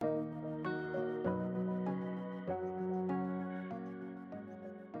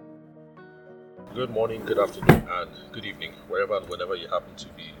Good morning, good afternoon, and good evening, wherever and whenever you happen to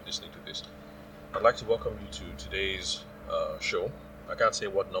be listening to this. I'd like to welcome you to today's show. I can't say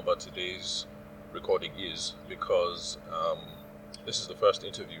what number today's recording is because this is the first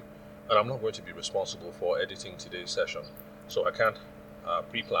interview, and I'm not going to be responsible for editing today's session, so I can't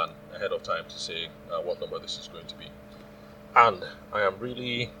pre plan ahead of time to say what number this is going to be. And I am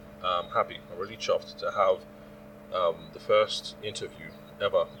really happy, I'm really chuffed to have the first interview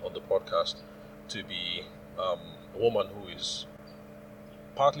ever on the podcast to be a woman who is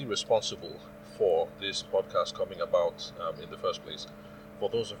partly responsible for this podcast coming about in the first place. For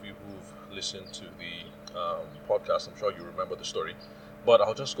those of you who've listened to the podcast, I'm sure you remember the story. But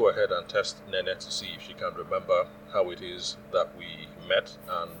I'll just go ahead and test Nene to see if she can remember how it is that we met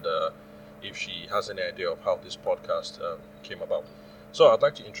and if she has any idea of how this podcast came about. So I'd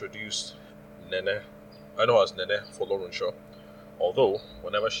like to introduce Nene. I know her as Nene Folorunsho. Although,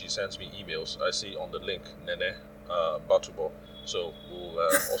 whenever she sends me emails, I see on the link Nene Batubo. So we'll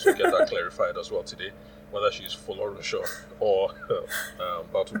also get that clarified as well today, whether she's Folorunsho or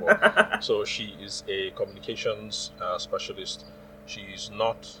Batubo. So she is a communications specialist. She's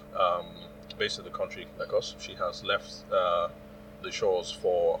not based in the country like us. She has left the shores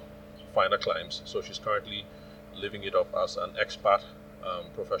for finer climes. So she's currently living it up as an expat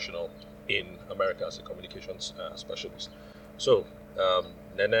professional in America as a communications specialist. So,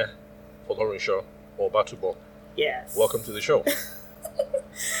 Nene Folorunsho or Batubo, Yes. welcome to the show.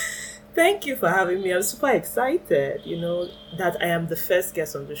 Thank you for having me. I'm super excited, that I am the first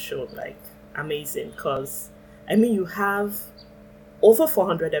guest on the show. Like, amazing. Because, you have over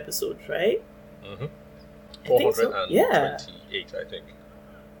 400 episodes, right? Mm-hmm. I think so. 428, I think,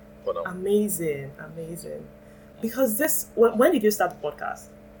 for now. Amazing. Because when did you start the podcast?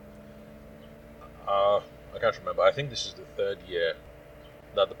 I can't remember. I think this is the third year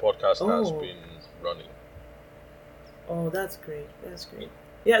that the podcast has been running. Oh, that's great.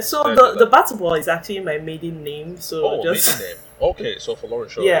 Yeah, so the Batubo is actually my maiden name. So maiden name. Okay, so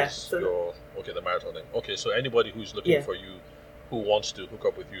Folorunsho is the marital name. Okay, so anybody who's looking for you, who wants to hook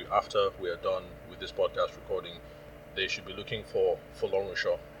up with you after we are done with this podcast recording, they should be looking for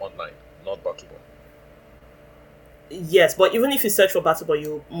Folorunsho online, not Batubo. Yes, but even if you search for Batubo,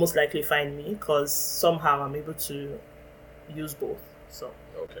 you'll most likely find me because somehow I'm able to use both. So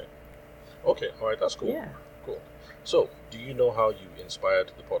okay, all right, that's cool. Yeah, cool. So, do you know how you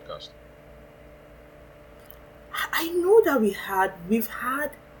inspired the podcast? I know that we've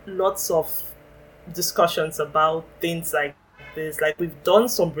had lots of discussions about things like this. Like we've done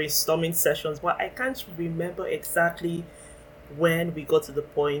some brainstorming sessions, but I can't remember exactly when we got to the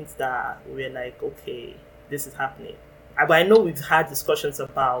point that we're like, okay, this is happening. But I know we've had discussions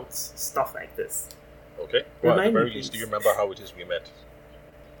about stuff like this. Okay. Well, at the very least, do you remember how it is we met?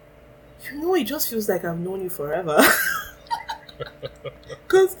 It just feels like I've known you forever.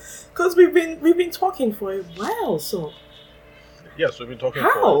 Because we've been talking for a while, so. Yes, we've been talking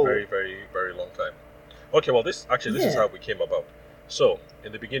for a very, very, very long time. Okay, well, this is how we came about. So,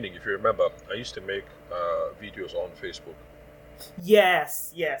 in the beginning, if you remember, I used to make videos on Facebook.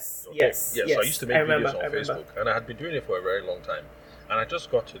 Yes. So I used to make videos on Facebook, and I had been doing it for a very long time. And I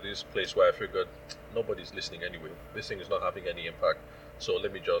just got to this place where I figured nobody's listening anyway. This thing is not having any impact, so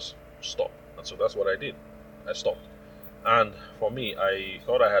let me just stop. And so that's what I did. I stopped. And for me, I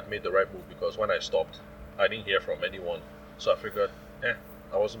thought I had made the right move because when I stopped, I didn't hear from anyone. So I figured,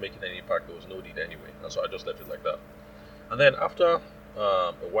 I wasn't making any impact. There was no need anyway. And so I just left it like that. And then after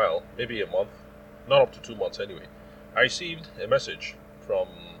a while, maybe a month, not up to 2 months anyway, I received a Facebook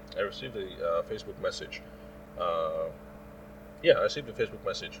message. I received a Facebook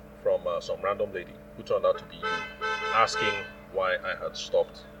message from some random lady who turned out to be you, asking why I had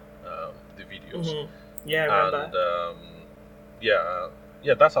stopped the videos. Mm-hmm. Yeah, I remember.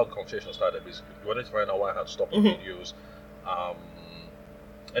 And that's how the conversation started. Basically, we wanted to find out why I had stopped the videos.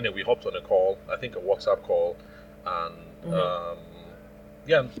 And then we hopped on a call, I think a WhatsApp call, and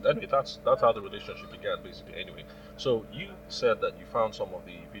anyway, that's how the relationship began, basically. Anyway, so you said that you found some of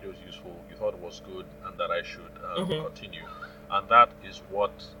the videos useful, you thought it was good, and that I should continue. And that is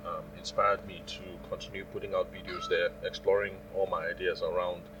what inspired me to continue putting out videos there, exploring all my ideas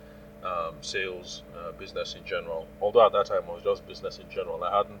around sales, business in general. Although at that time it was just business in general.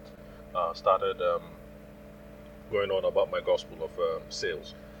 I hadn't started going on about my gospel of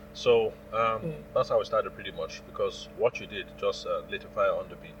sales. So that's how I started pretty much, because what you did just lit a fire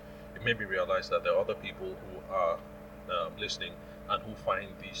under me. It made me realize that there are other people who are listening and who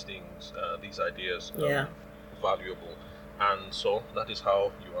find these things, these ideas valuable. And so that is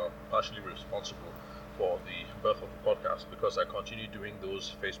how you are partially responsible for the birth of the podcast, because I continue doing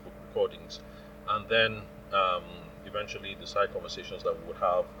those Facebook recordings and then eventually the side conversations that we would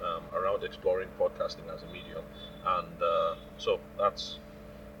have around exploring podcasting as a medium. And so that's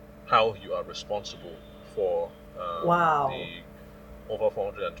how you are responsible for Wow. the over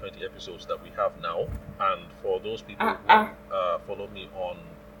 420 episodes that we have now. And for those people Ah, who ah. follow me on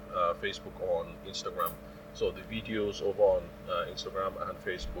Facebook or on Instagram, so the videos over on Instagram and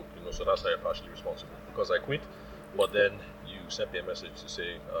Facebook, so that's how you're partially responsible because I quit. But then you sent me a message to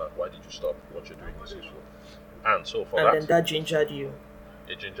say, why did you stop? What you're doing is useful. And so for And then that, that gingered you.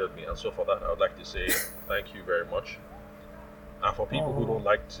 it gingered me. And so for that, I would like to say thank you very much. And for people who Oh. don't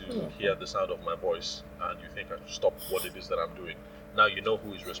like to hear the sound of my voice and you think I should stop what it is that I'm doing, now you know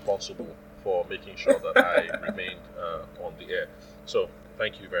who is responsible for making sure that I remained on the air. So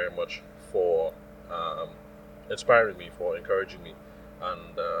thank you very much for inspiring me, for encouraging me,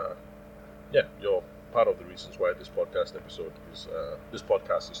 and yeah, you're part of the reasons why this podcast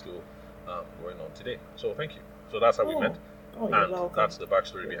is still going on today. So thank you. So that's how we met, Oh, you're and welcome. that's the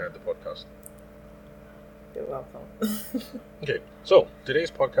backstory behind the podcast. You're welcome. Okay, so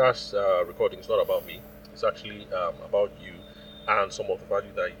today's podcast recording is not about me. It's actually about you and some of the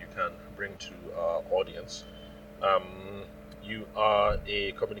value that you can bring to our audience. You are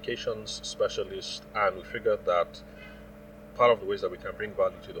a communications specialist, and we figured that part of the ways that we can bring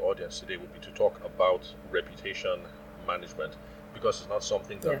value to the audience today would be to talk about reputation management because it's not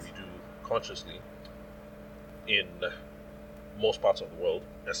something that Yes. we do consciously in most parts of the world,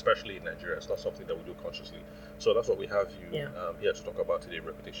 especially in Nigeria. It's not something that we do consciously. So that's what we have you Yeah. here to talk about today,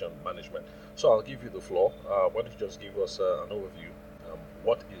 reputation management. So I'll give you the floor. Why don't you just give us an overview?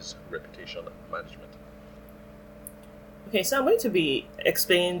 What is reputation management? Okay, so I'm going to be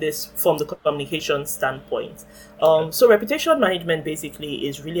explaining this from the communication standpoint. So reputation management basically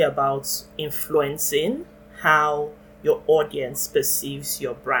is really about influencing how your audience perceives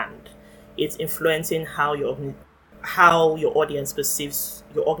your brand. It's influencing how your audience perceives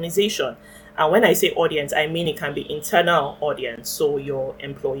your organization. And when I say audience, I mean it can be internal audience, so your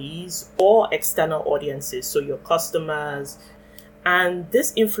employees, or external audiences, so your customers. And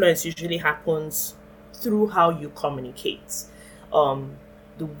this influence usually happens through how you communicate.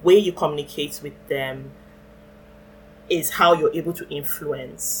 The way you communicate with them is how you're able to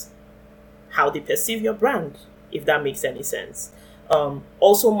influence how they perceive your brand, if that makes any sense.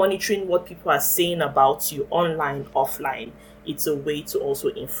 Also, monitoring what people are saying about you online, offline, it's a way to also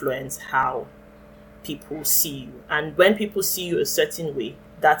influence how people see you. And when people see you a certain way,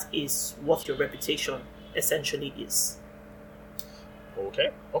 that is what your reputation essentially is.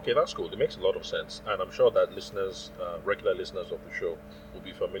 Okay, that's cool. It makes a lot of sense, and I'm sure that listeners, regular listeners of the show, will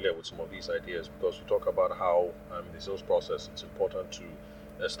be familiar with some of these ideas because we talk about how in the sales process it's important to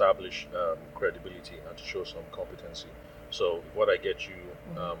establish credibility and to show some competency. So, if what I get you,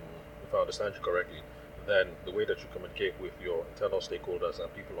 if I understand you correctly, then the way that you communicate with your internal stakeholders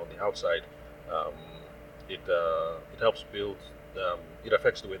and people on the outside, um, it helps build. It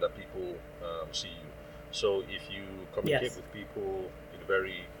affects the way that people see you. So if you communicate Yes. with people in a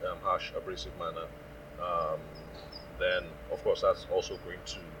very harsh, abrasive manner, um, then of course that's also going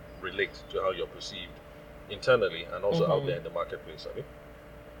to relate to how you're perceived internally and also out there in the marketplace. I mean,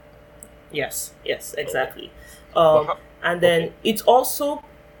 Yes, exactly. but And then okay, it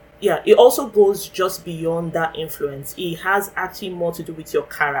also goes just beyond that influence. It has actually more to do with your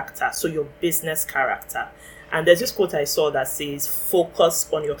character, so your business character. And there's this quote I saw that says, focus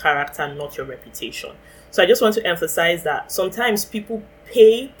on your character, not your reputation. So I just want to emphasize that sometimes people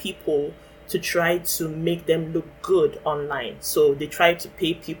pay people to try to make them look good online. So they try to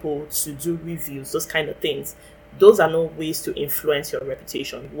pay people to do reviews, those kind of things. Those are no ways to influence your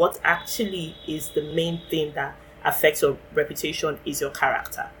reputation. What actually is the main thing that affects your reputation is your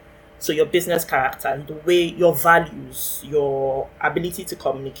character. So your business character and the way your values, your ability to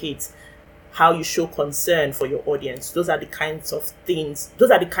communicate, how you show concern for your audience. Those are the kinds of things,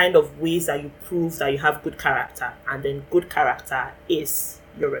 those are the kind of ways that you prove that you have good character. And then good character is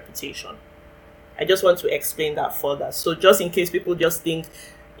your reputation. I just want to explain that further. So just in case people just think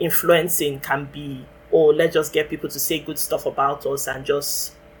influencing can be, oh, let's just get people to say good stuff about us and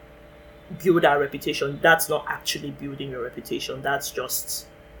just build our reputation. That's not actually building your reputation. That's just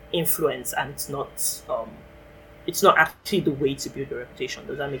influence, and it's not actually the way to build your reputation.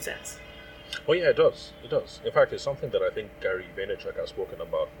 Does that make sense? oh yeah, it does. It does. In fact, it's something that I think Gary Vaynerchuk has spoken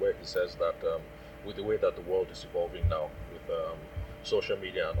about, where he says that with the way that the world is evolving now, with social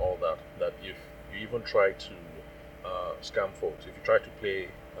media and all that, that if you even try to scam folks, if you try to play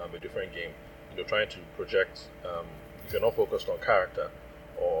a different game, trying to project, if you're not focused on character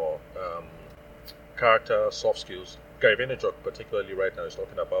or soft skills. Gary Vaynerchuk, particularly right now, is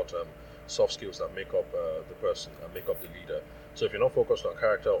talking about soft skills that make up the person and make up the leader. So if you're not focused on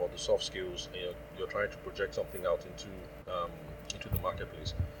character or the soft skills, and you're trying to project something out into the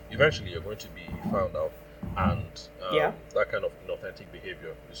marketplace, eventually you're going to be found out, and that kind of inauthentic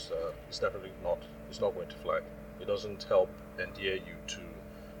behavior is definitely not going to fly. It doesn't help endear you to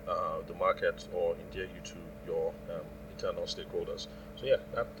the market or endear you to your internal stakeholders. So yeah,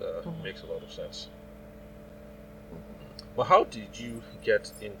 that makes a lot of sense. But how did you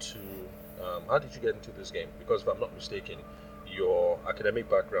get into this game? Because if I'm not mistaken, your academic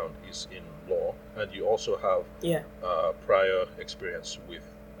background is in law, and you also have prior experience with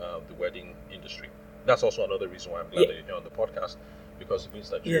the wedding industry. That's also another reason why I'm glad that you're here on the podcast, because it means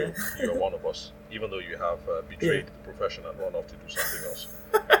that you're one of us, even though you have betrayed the profession and run off to do something else.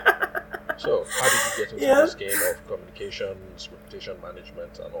 So, how did you get into this game of communications, reputation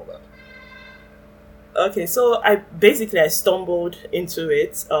management, and all that? Okay, so I stumbled into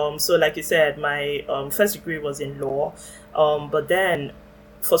it. So like you said, my first degree was in law, but then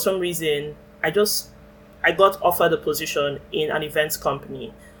for some reason I got offered a position in an events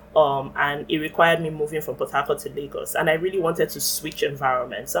company, and it required me moving from Port Harcourt to Lagos, and I really wanted to switch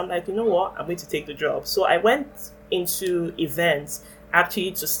environments. So I'm like, you know what, I'm going to take the job. So I went into events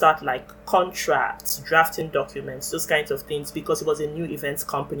actually to start like contracts, drafting documents, those kinds of things, because it was a new events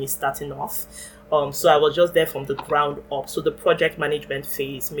company starting off. So I was just there from the ground up. So the project management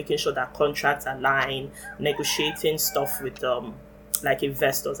phase, making sure that contracts align, negotiating stuff with like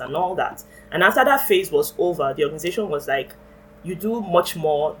investors and all that. And after that phase was over, the organization was like, you do much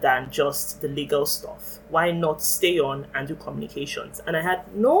more than just the legal stuff. Why not stay on and do communications? And I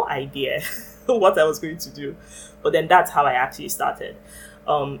had no idea what I was going to do. But then that's how I actually started.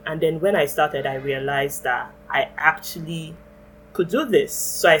 And then when I started, I realized that I actually could do this.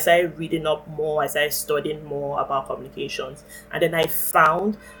 So I started reading up more, I started studying more about communications. And then I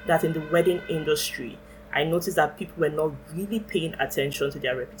found that in the wedding industry, I noticed that people were not really paying attention to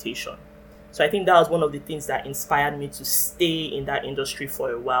their reputation. So I think that was one of the things that inspired me to stay in that industry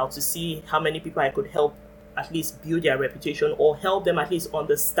for a while, to see how many people I could help at least build their reputation, or help them at least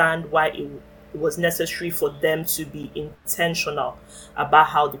understand why it was necessary for them to be intentional about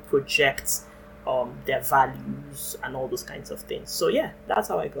how they project their values and all those kinds of things. So yeah, that's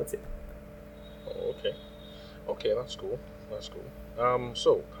how I got it. Oh, okay, that's cool.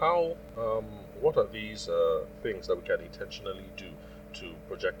 So how what are these things that we can intentionally do to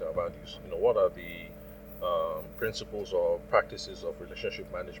project our values? What are the principles or practices of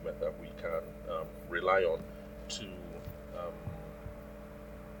relationship management that we can rely on to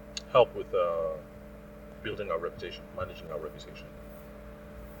help with building our reputation, managing our reputation?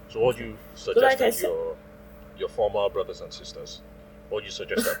 So what do you suggest to your former brothers and sisters? What do you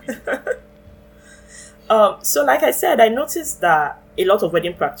suggest that we do? So like I said, I noticed that a lot of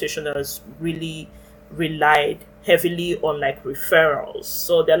wedding practitioners really relied heavily on like referrals.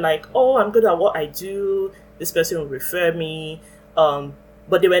 So they're like, oh, I'm good at what I do, this person will refer me.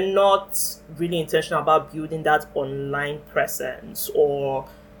 But they were not really intentional about building that online presence, or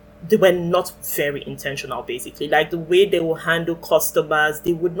they were not very intentional, basically. Like the way they will handle customers,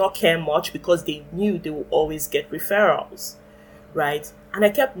 they would not care much because they knew they would always get referrals, right? And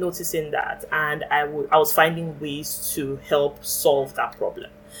I kept noticing that, and I was finding ways to help solve that problem.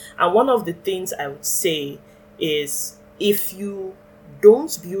 And one of the things I would say is, if you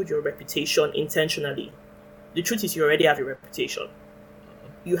don't build your reputation intentionally, the truth is you already have a reputation.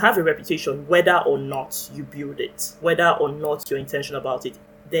 You have a reputation whether or not you build it, whether or not you're intentional about it.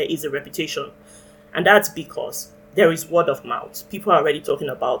 There is a reputation, and that's because there is word of mouth. People are already talking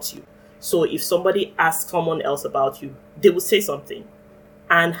about you. So if somebody asks someone else about you, they will say something,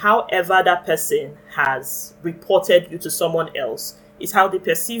 and however that person has reported you to someone else is how they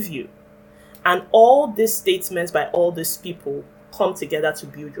perceive you. And all these statements by all these people come together to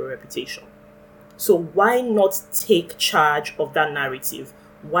build your reputation. So why not take charge of that narrative?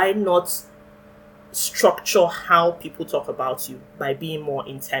 Why not structure how people talk about you by being more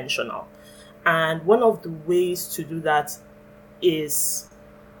intentional? And one of the ways to do that is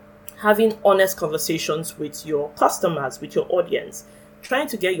having honest conversations with your customers, with your audience, trying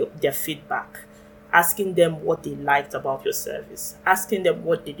to get their feedback, asking them what they liked about your service, asking them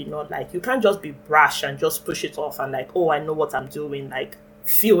what they did not like. You can't just be brash and just push it off and like, oh, I know what I'm doing, like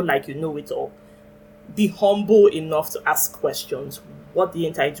feel like you know it all. Be humble enough to ask questions. What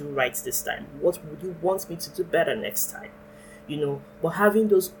didn't I do right this time? What would you want me to do better next time? But having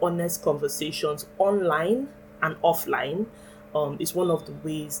those honest conversations online and offline is one of the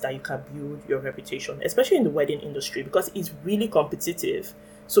ways that you can build your reputation, especially in the wedding industry, because it's really competitive.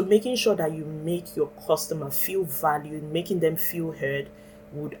 So making sure that you make your customer feel valued, making them feel heard,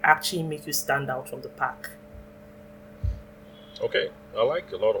 would actually make you stand out from the pack. Okay, I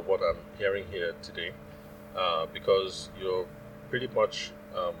like a lot of what I'm hearing here today, because you're pretty much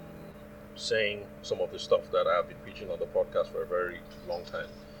saying some of the stuff that I've been preaching on the podcast for a very long time,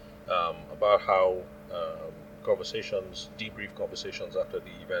 about how debrief conversations after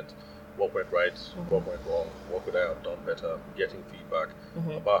the event, what went right, what went wrong, what could I have done better, getting feedback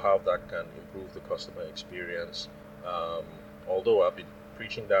about how that can improve the customer experience. Although I've been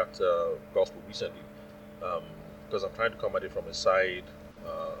preaching that gospel recently, because I'm trying to come at it from the side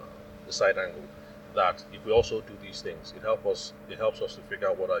angle, that if we also do these things, it helps us to figure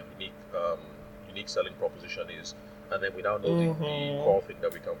out what our unique selling proposition is, and then we now know the core thing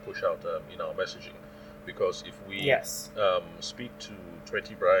that we can push out in our messaging. Because if we speak to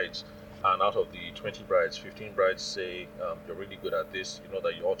 20 brides, and out of the 20 brides, 15 brides say you're really good at this, you know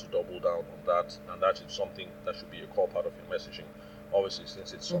that you ought to double down on that, and that is something that should be a core part of your messaging. Obviously,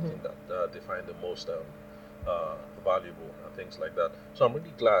 since it's something that they find the most valuable and things like that. So I'm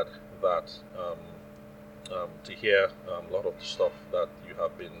really glad that to hear a lot of the stuff that you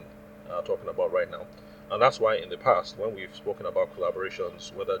have been talking about right now. And that's why in the past, when we've spoken about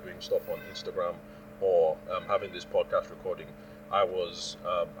collaborations, whether doing stuff on Instagram or having this podcast recording, I was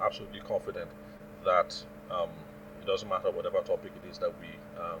absolutely confident that it doesn't matter whatever topic it is that we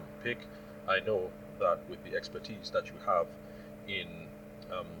pick. I know that with the expertise that you have in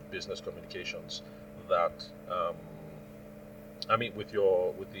business communications, that with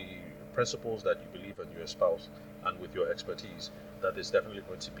the principles that you believe and you espouse, and with your expertise, that there's definitely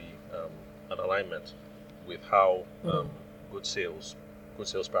going to be an alignment with how good sales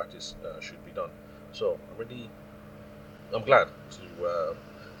practice should be done. So I'm glad to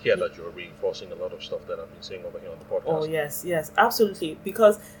hear that you're reinforcing a lot of stuff that I've been saying over here on the podcast. Oh yes, absolutely.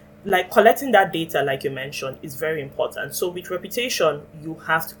 Because like collecting that data, like you mentioned, is very important. So with reputation, you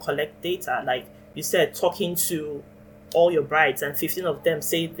have to collect data. Like you said, talking to all your brides and 15 of them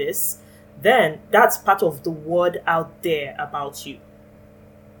say this, then that's part of the word out there about you.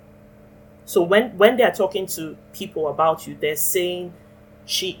 So when they're talking to people about you, they're saying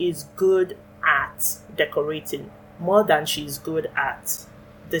she is good at decorating more than she's good at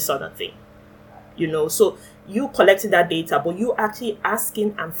this other thing. So you collecting that data, but you actually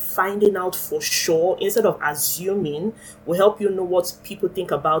asking and finding out for sure instead of assuming will help you know what people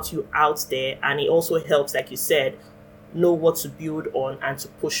think about you out there, and it also helps, like you said, know what to build on and to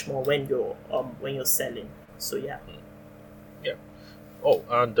push more when you're selling. So yeah. Oh,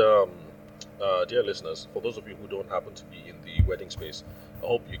 and dear listeners, for those of you who don't happen to be in the wedding space, I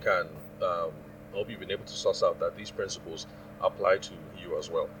hope you've been able to suss out that these principles apply to you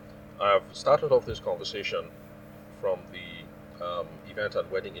as well. I've started off this conversation from the event and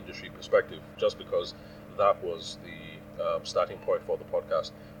wedding industry perspective, just because that was the starting point for the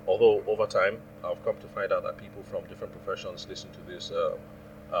podcast. Although over time, I've come to find out that people from different professions listen to this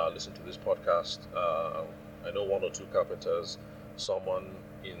podcast. I know one or two carpenters,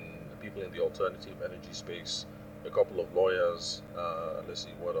 people in the alternative energy space, a couple of lawyers. Let's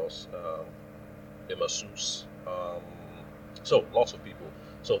see what else. A masseuse. So lots of people.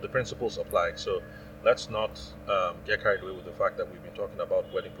 So the principles apply. So let's not get carried away with the fact that we've been talking about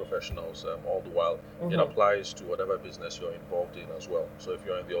wedding professionals all the while. It applies to whatever business you're involved in as well. So if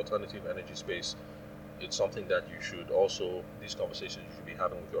you're in the alternative energy space, it's something that these conversations you should be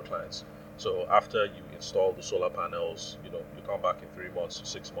having with your clients. So after you install the solar panels, you come back in 3 months,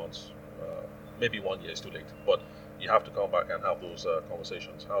 6 months, maybe 1 year is too late, but you have to come back and have those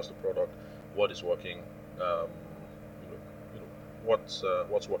conversations. How's the product? What is working? What's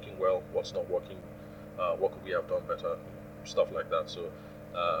working well? What's not working? What could we have done better? Stuff like that. So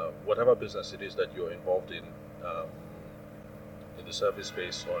whatever business it is that you're involved in the service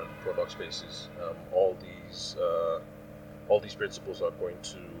space or in product spaces, all these principles are going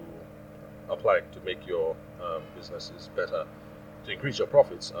to apply to make your businesses better, to increase your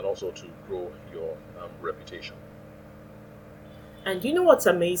profits, and also to grow your reputation. And you know what's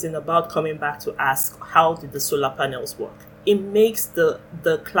amazing about coming back to ask, how did the solar panels work? It makes the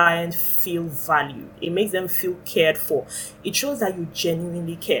client feel valued. It makes them feel cared for. It shows that you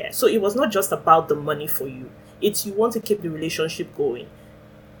genuinely care. So it was not just about the money for you. It's you want to keep the relationship going.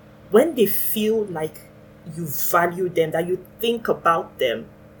 When they feel like you value them, that you think about them,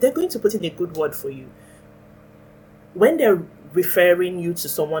 they're going to put in a good word for you. When they're referring you to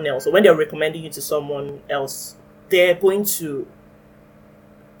someone else, or when they're recommending you to someone else, the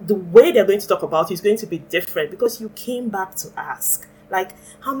way they're going to talk about it is going to be different because you came back to ask. Like,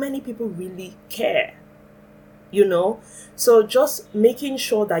 how many people really care? So just making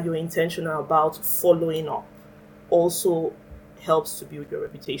sure that you're intentional about following up also helps to build your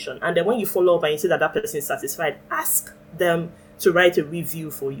reputation. And then when you follow up and you see that that person is satisfied, ask them to write a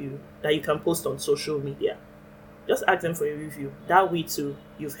review for you that you can post on social media. Just ask them for a review. That way too,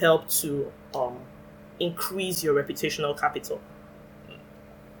 you've helped to increase your reputational capital.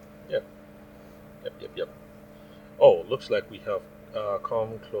 Yep. Oh, looks like we have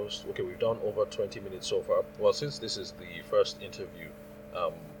come close. Okay, we've done over 20 minutes so far. Well, since this is the first interview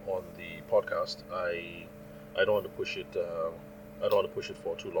on the podcast, I don't want to push it. I don't want to push it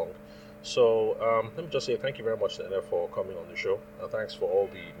for too long. So let me just say thank you very much, Nene, for coming on the show. Thanks for all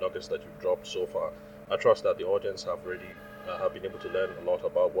the nuggets that you've dropped so far. I trust that the audience have been able to learn a lot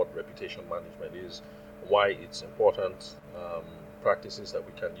about what reputation management is, why it's important, practices that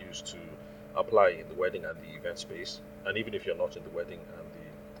we can use to apply in the wedding and the event space, and even if you're not in the wedding and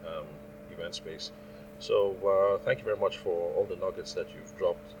the event space. So thank you very much for all the nuggets that you've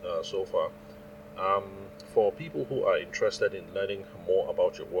dropped so far. For people who are interested in learning more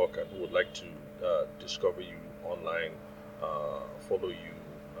about your work and who would like to discover you online, follow you,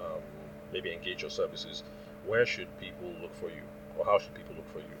 maybe engage your services, where should people look for you, or how should people look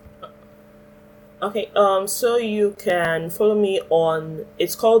for you? Okay, so you can follow me on,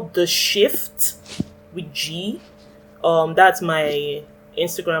 it's called The Shift with G. That's my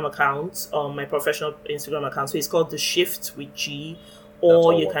Instagram account, my professional Instagram account. So it's called The Shift with G.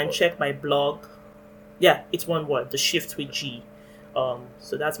 Or you can check my blog. Yeah, it's one word, The Shift with G.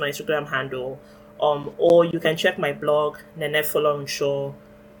 So that's my Instagram handle. Or you can check my blog, nenefolorunso,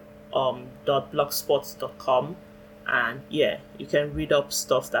 .blogspot.com, and yeah, you can read up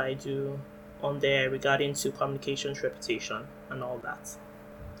stuff that I do on there regarding to communications, reputation, and all that.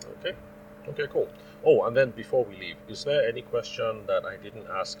 Okay, cool. Oh, and then before we leave, is there any question that I didn't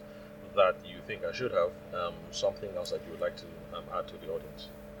ask that you think I should have? Something else that you would like to add to the audience?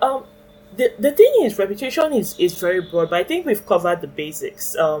 The thing is, reputation is very broad, but I think we've covered the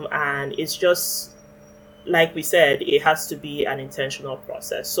basics. And it's just like we said, it has to be an intentional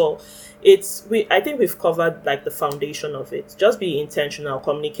process. So I think we've covered like the foundation of it. Just be intentional,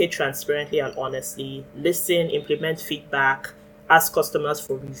 communicate transparently and honestly, listen, implement feedback, ask customers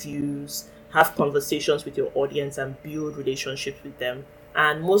for reviews, have conversations with your audience and build relationships with them.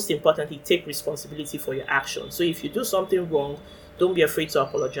 And most importantly, take responsibility for your actions. So if you do something wrong, don't be afraid to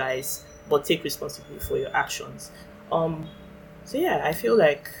apologize, but take responsibility for your actions. So yeah, I feel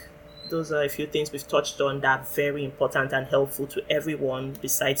like those are a few things we've touched on that are very important and helpful to everyone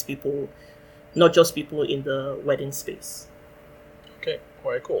besides people, not just people in the wedding space. Okay,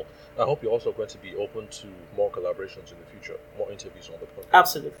 quite cool. I hope you're also going to be open to more collaborations in the future, more interviews on the podcast.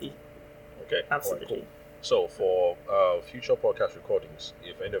 Absolutely. Okay, absolutely. Cool. So for future podcast recordings,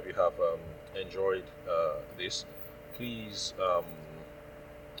 if any of you have enjoyed this, please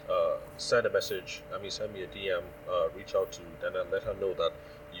send a message. Send me a DM, reach out to Dana, let her know that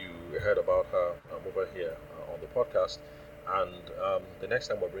you heard about her over here on the podcast. And the next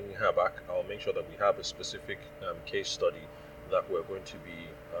time we're bringing her back, I'll make sure that we have a specific case study that we're going to be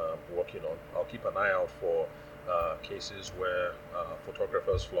working on. I'll keep an eye out for cases where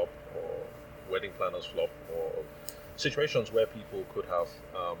photographers flop, or wedding planners flop, or situations where people could have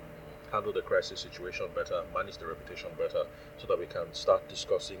handle the crisis situation better, manage the reputation better, so that we can start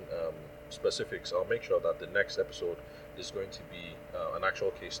discussing specifics. I'll make sure that the next episode is going to be an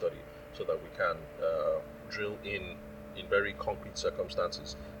actual case study, so that we can drill in very concrete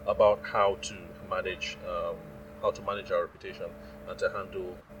circumstances about how to manage our reputation and to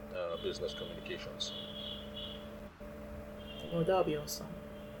handle business communications. Oh, that would be awesome.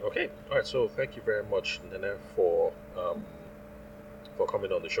 Okay, all right. So thank you very much, Nene, for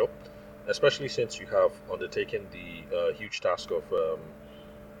coming on the show, especially since you have undertaken the huge task of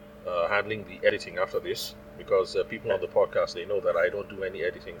handling the editing after this. Because people on the podcast, they know that I don't do any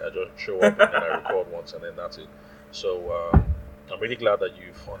editing. I just show up and then I record once, and then that's it. So I'm really glad that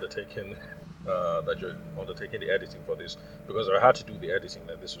you've undertaken the editing for this, because if I had to do the editing,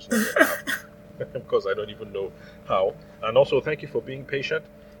 then this was not going to happen. Because I don't even know how. And also, thank you for being patient,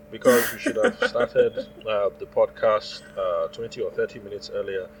 because we should have started the podcast 20 or 30 minutes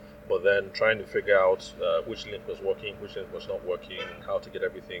earlier, but then trying to figure out which link was working, which link was not working, how to get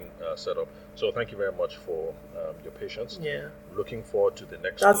everything set up. So thank you very much for your patience. Yeah. Looking forward to the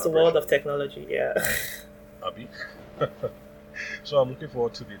next. That's the world of technology, yeah. Abby. So I'm looking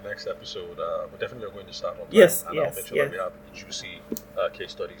forward to the next episode. We're definitely going to start on that. Yes, and yes, I'll make sure that we have juicy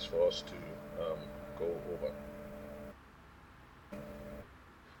case studies for us to go over.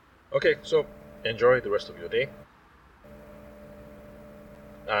 Okay, so enjoy the rest of your day.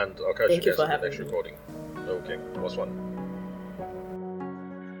 And I'll catch you guys in the next recording. Okay, it was fun.